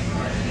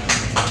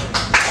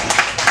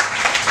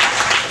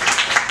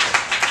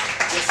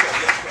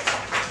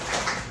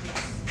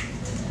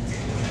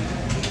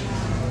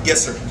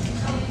 Yes, sir.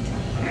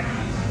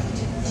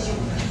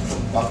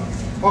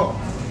 Oh,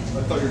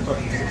 I thought you were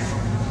talking to me.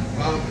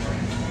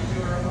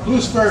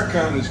 Louis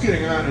Farrakhan is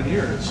getting on in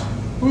years.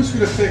 Who's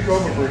going to take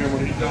over for him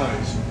when he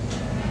dies?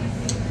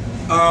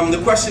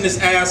 The question is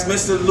asked,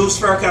 Mr. Louis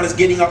Farrakhan is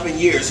getting up in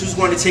years. Who's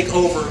going to take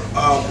over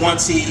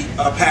once he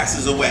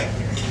passes away?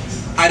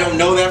 I don't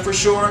know that for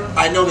sure.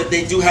 I know that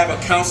they do have a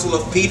council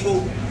of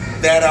people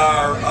that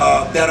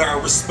are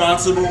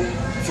responsible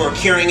for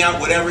carrying out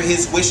whatever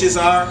his wishes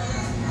are.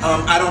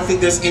 I don't think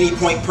there's any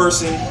point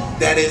person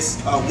that is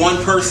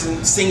one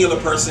person, singular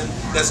person,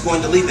 that's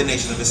going to lead the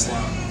Nation of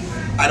Islam.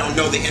 I don't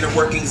know the inner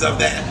workings of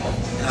that,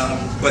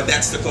 but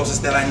that's the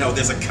closest that I know.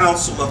 There's a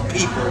council of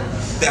people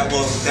that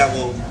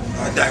will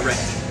direct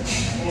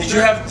it. Did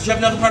you have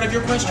another part of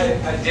your question?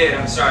 I did.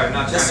 I'm sorry. I'm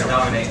not trying to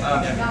dominate.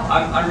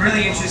 I'm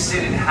really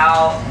interested in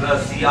how the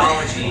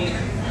theology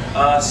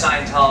of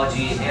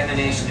Scientology and the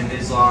Nation of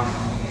Islam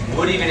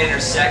would even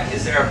intersect.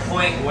 Is there a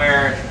point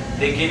where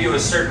they give you a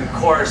certain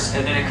course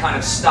and then it kind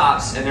of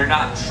stops and they're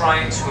not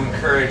trying to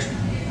encourage?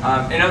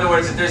 In other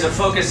words, if there's a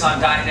focus on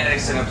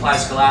Dianetics and applied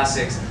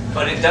scholastics,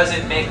 but it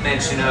doesn't make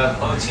mention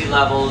of OT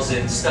levels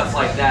and stuff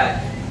like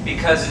that,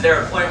 because is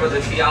there a point where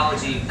the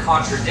theology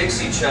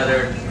contradicts each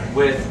other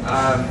with,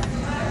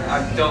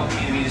 I don't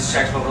mean to be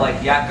disrespectful, but like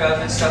Yaakov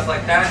and stuff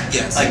like that?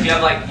 Yes. Like you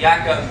have like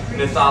Yaakov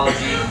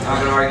mythology,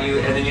 I'm going to argue,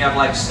 and then you have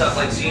like stuff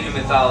like Xenu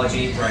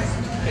mythology. Right.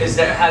 Has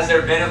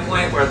there been a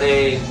point where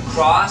they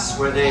cross,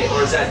 or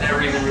has that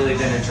never even really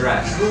been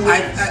addressed?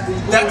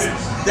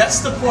 That's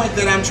the point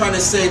that I'm trying to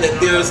say, that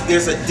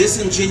there's a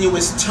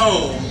disingenuous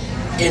tone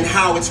in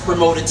how it's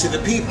promoted to the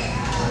people.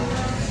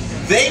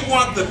 They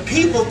want the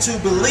people to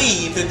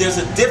believe that there's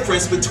a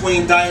difference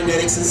between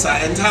Dianetics and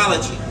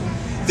Scientology.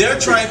 They're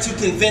trying to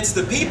convince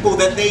the people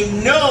that they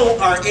know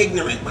are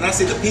ignorant. When I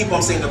say the people,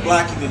 I'm saying the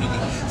black community.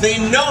 They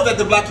know that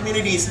the black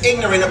community is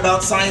ignorant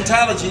about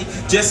Scientology,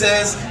 just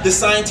as the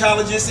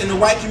Scientologists in the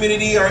white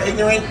community are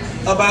ignorant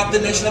about the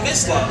Nation of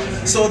Islam.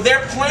 So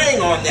they're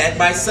playing on that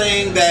by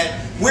saying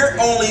that we're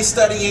only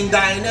studying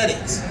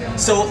Dianetics.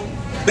 So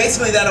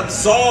basically that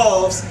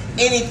absolves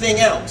anything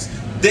else.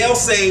 They'll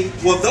say,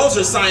 well, those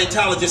are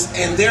Scientologists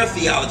and their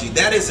theology.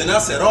 That isn't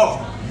us at all.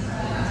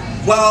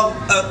 While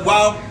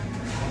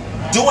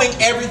doing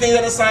everything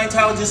that a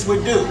Scientologist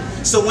would do.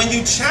 So when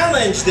you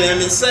challenge them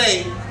and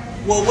say,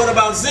 well, what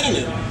about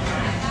Xenu?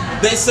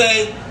 They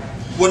say,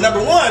 well,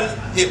 number one,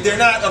 if they're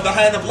not of the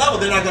high enough level,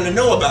 they're not going to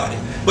know about it.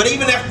 But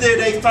even after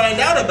they find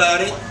out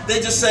about it, they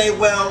just say,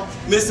 well,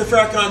 Mr.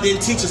 Farrakhan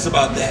didn't teach us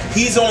about that.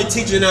 He's only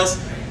teaching us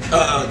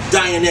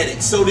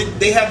Dianetics. So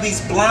they have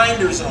these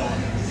blinders on.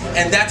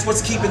 And that's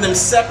what's keeping them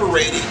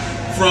separated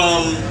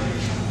from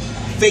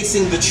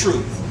facing the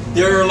truth.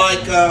 They're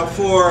like,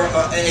 for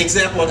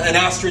example, an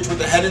ostrich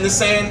with a head in the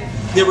sand.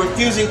 They're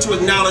refusing to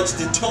acknowledge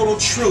the total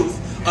truth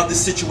of the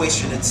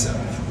situation itself.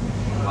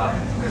 Wow.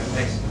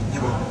 Thanks.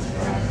 You're welcome.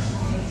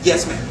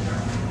 Yes, ma'am.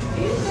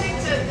 Do you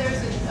think that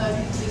there's a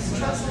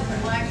distrust in the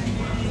black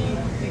community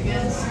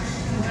against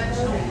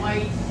conventional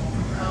white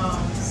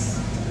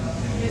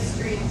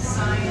history and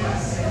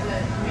science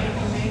that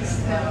maybe makes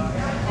them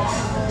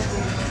vulnerable to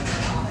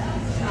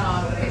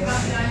pick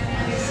up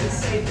Dianetics and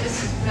say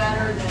this is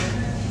better than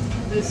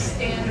the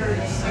standard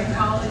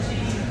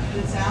psychology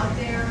that's out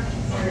there?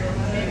 Or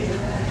maybe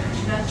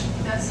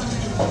that's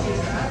something to be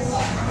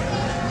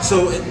addressed?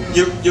 So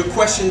your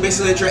question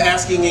basically that you're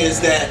asking is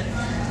that,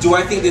 do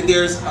I think that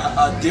there's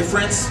a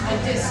difference,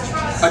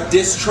 a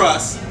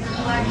distrust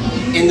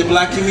in the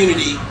black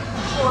community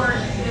towards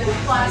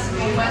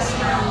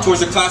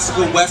the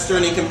classical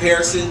Western in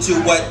comparison to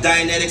what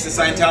Dianetics and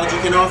Scientology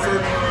can offer?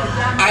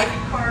 That might be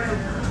part of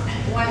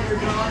why they're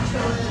drawn to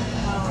it,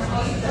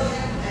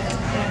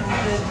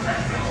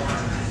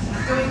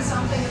 and doing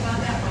something about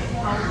that might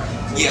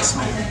help. Yes,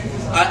 ma'am.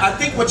 I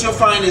think what you'll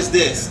find is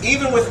this.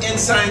 Even within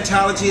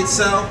Scientology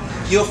itself,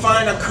 you'll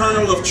find a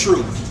kernel of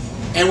truth.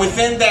 And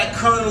within that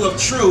kernel of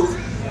truth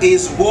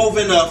is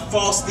woven a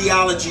false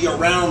theology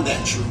around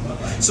that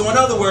truth. So in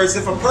other words,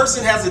 if a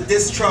person has a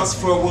distrust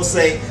for, we'll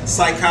say,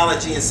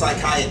 psychology and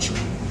psychiatry,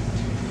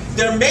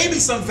 there may be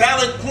some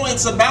valid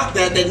points about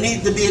that that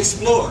need to be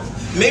explored.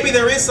 Maybe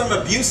there is some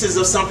abuses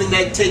of something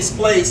that takes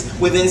place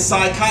within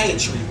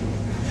psychiatry.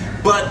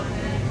 But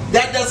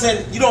that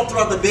doesn't, you don't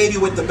throw out the baby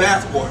with the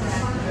bathwater.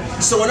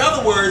 So in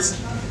other words,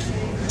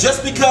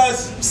 just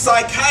because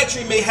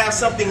psychiatry may have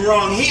something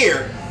wrong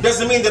here,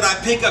 doesn't mean that I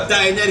pick up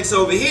Dianetics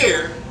over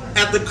here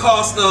at the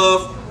cost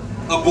of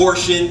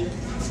abortion,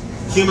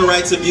 human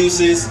rights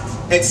abuses,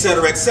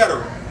 etc.,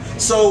 etc.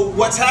 So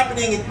what's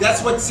happening,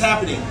 that's what's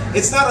happening.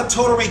 It's not a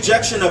total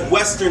rejection of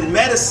Western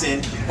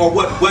medicine or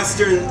what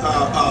Western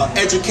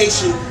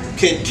education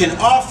can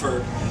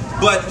offer,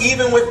 but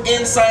even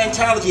within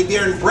Scientology,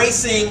 they're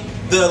embracing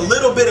the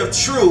little bit of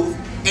truth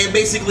and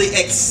basically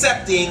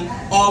accepting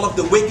all of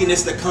the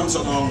wickedness that comes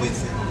along with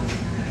it.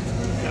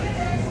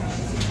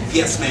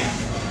 Yes, ma'am.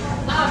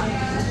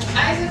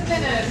 I have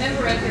been a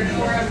member of your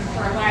forum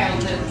for a while,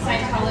 the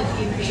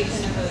Scientology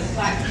invasion of the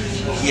black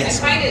community. Yes.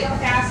 I find it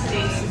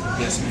fascinating.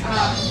 Yes,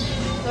 ma'am.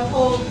 The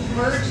whole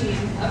merging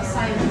of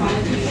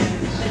Scientology and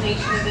the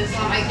Nation of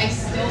Islam. I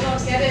still don't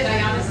get it. I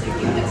honestly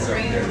think it's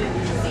stranger than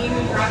seeing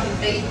dropping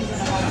babies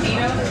in a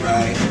volcano.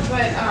 Right.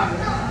 But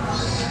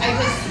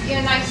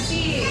I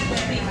see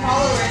the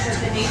followers of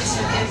the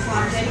Nation of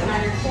Islam getting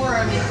on your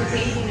forum and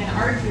debating and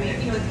arguing,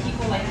 with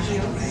people like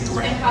you,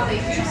 and how they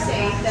do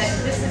say that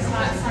this is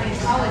not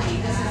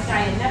Scientology, this is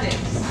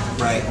Dianetics.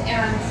 Right.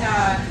 And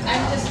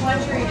I'm just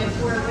wondering if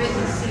we're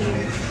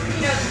witnessing,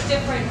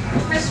 different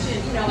Christian,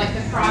 like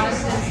the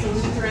Protestants, the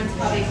Lutherans,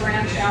 how they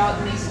branch out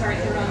and they start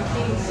their own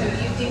thing. So do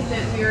you think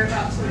that we're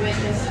about to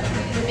witness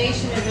the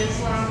Nation of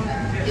Islam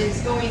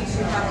is going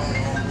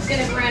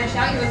to branch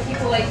out? You have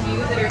people like you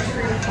that are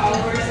true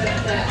followers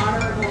of the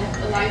Honorable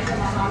Elijah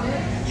Muhammad.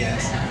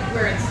 Yes.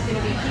 Where it's going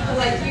to be people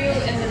like you,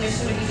 and then there's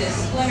going to be this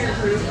splinter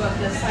group of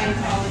the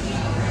Scientology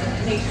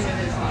Nation of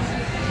Islam.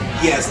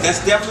 Yes, that's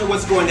definitely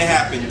what's going to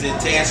happen.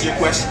 To answer your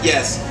question,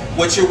 yes.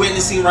 What you're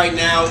witnessing right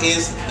now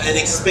is an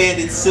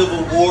expanded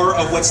civil war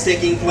of what's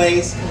taking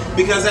place.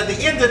 Because at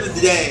the end of the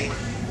day,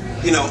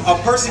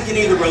 a person can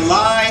either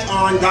rely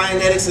on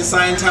Dianetics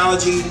and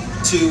Scientology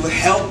to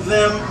help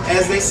them,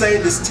 as they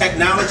say, this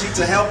technology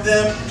to help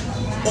them,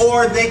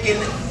 or they can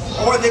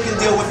or they can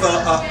deal with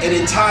an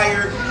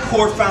entire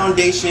core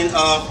foundation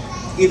of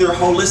either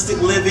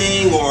holistic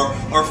living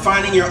or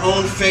finding your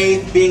own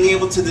faith, being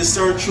able to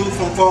discern truth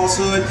from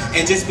falsehood,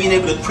 and just being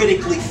able to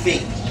critically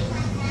think.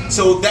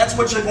 So that's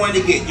what you're going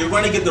to get. You're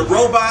going to get the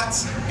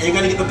robots, and you're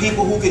going to get the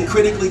people who can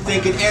critically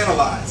think and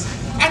analyze.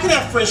 I can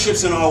have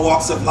friendships in all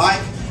walks of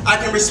life. I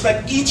can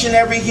respect each and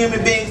every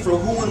human being for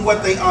who and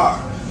what they are.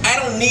 I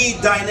don't need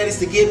Dianetics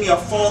to give me a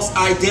false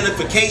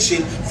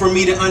identification for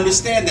me to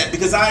understand that,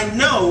 because I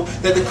know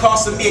that the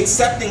cost of me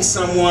accepting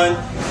someone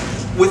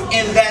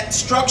within that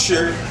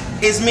structure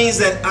means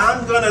that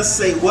I'm going to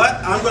say what?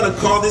 I'm going to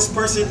call this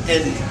person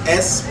an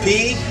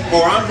SP,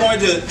 or I'm going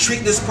to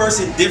treat this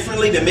person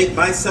differently to make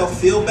myself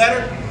feel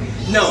better?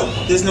 No,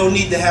 there's no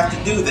need to have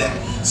to do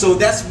that. So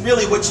that's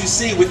really what you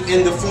see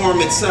within the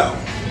forum itself.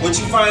 What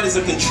you find is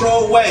a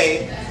controlled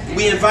way.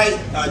 We invite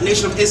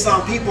Nation of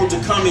Islam people to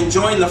come and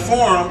join the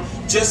forum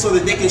just so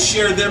that they can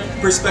share their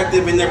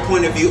perspective and their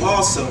point of view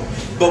also.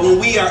 But when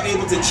we are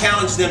able to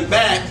challenge them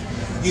back,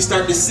 you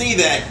start to see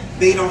that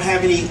they don't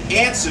have any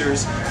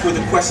answers for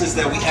the questions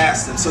that we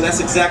ask them. So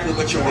that's exactly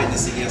what you're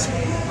witnessing. Yes,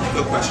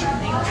 good question.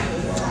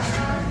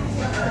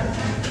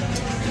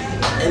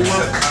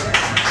 Anyone?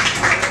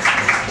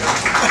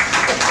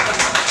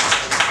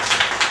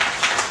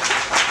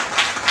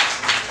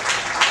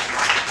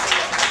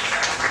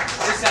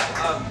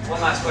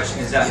 One last question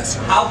is that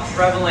how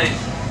prevalent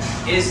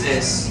is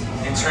this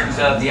in terms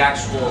of the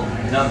actual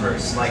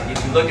numbers? Like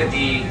if you look at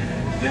the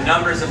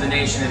numbers of the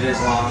Nation of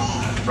Islam,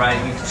 right,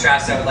 you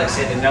contrast that with, like,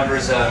 say, the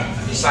numbers of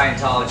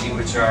Scientology,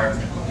 which are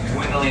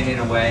dwindling in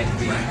a way,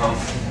 we hope.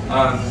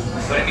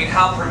 But I mean,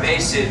 how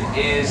pervasive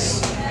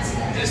is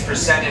this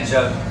percentage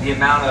of the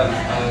amount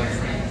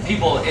of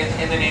people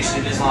in the Nation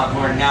of Islam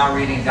who are now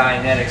reading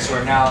Dianetics, who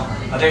are now,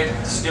 are they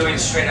doing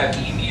straight up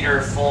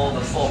e-meter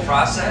the full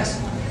process?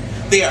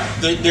 They are.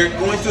 They're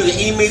going through the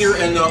e-meter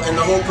and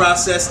the whole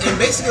process. And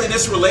basically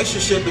this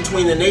relationship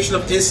between the Nation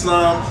of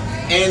Islam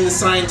and the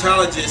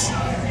Scientologists,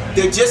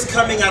 they're just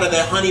coming out of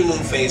that honeymoon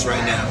phase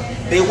right now.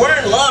 They were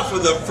in love for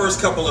the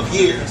first couple of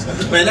years,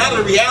 but now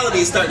the reality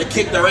is starting to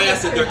kick their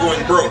ass that they're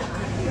going broke.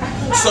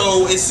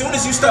 So as soon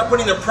as you start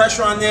putting the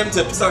pressure on them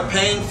to start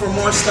paying for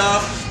more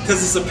stuff,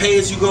 because it's a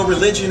pay-as-you-go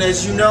religion,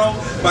 as you know,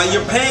 but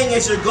you're paying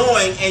as you're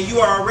going and you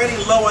are already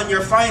low on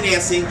your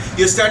financing,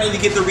 you're starting to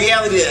get the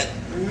reality that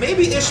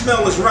maybe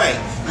Ishmael was right.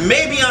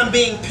 Maybe I'm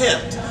being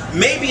pimped.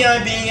 Maybe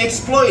I'm being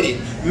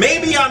exploited.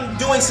 Maybe I'm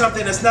doing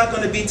something that's not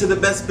going to be to the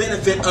best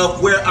benefit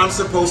of where I'm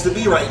supposed to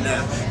be right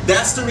now.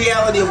 That's the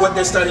reality of what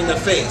they're starting to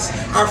face.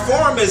 Our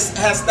forum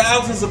has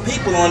thousands of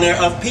people on there,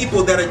 of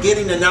people that are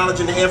getting the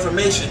knowledge and the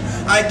information.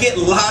 I get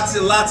lots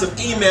and lots of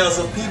emails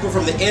of people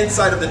from the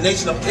inside of the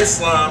Nation of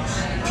Islam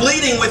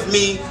pleading with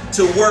me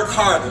to work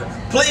harder,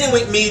 pleading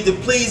with me to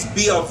please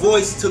be a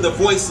voice to the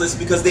voiceless,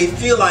 because they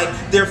feel like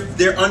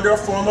they're under a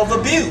form of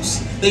abuse.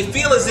 They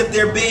feel as if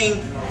they're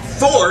being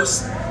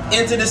forced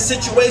into this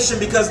situation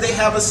because they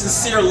have a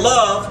sincere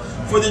love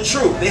for the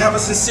truth. They have a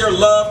sincere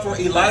love for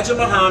Elijah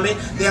Muhammad.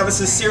 They have a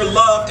sincere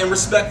love and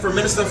respect for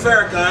Minister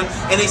Farrakhan,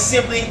 and they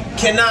simply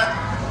cannot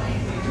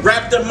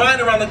wrap their mind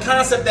around the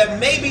concept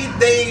that maybe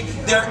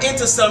they're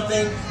into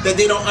something that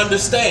they don't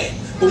understand.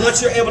 But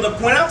once you're able to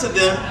point out to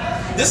them,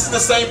 this is the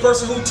same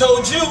person who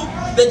told you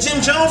that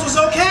Jim Jones was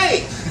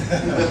okay.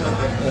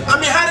 I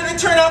mean, how did it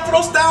turn out for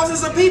those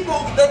thousands of people,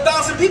 that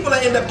 1,000 people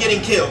that end up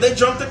getting killed? They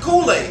drank the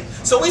Kool-Aid.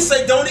 So we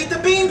say, don't eat the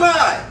bean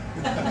pie.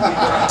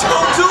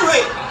 Don't do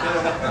it.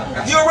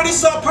 You already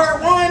saw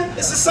part one.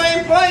 It's the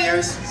same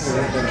players.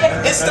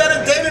 Instead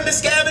of David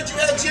Miscavige, you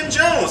had Jim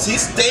Jones. He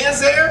stands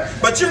there,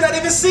 but you're not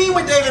even seen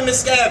with David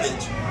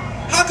Miscavige.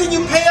 How can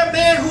you pay a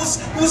man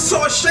who's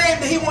so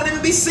ashamed that he won't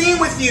even be seen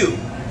with you?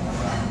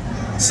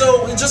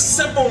 So just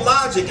simple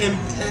logic, and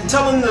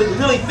tell them to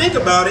really think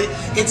about it.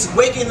 It's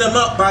waking them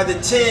up by the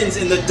tens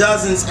and the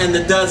dozens and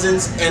the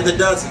dozens and the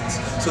dozens.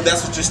 So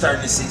that's what you're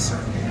starting to see, sir.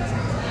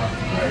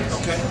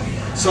 Okay.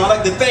 So I'd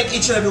like to thank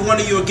each and every one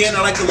of you again.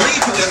 I'd like to leave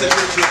you as a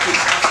virtual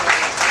peace.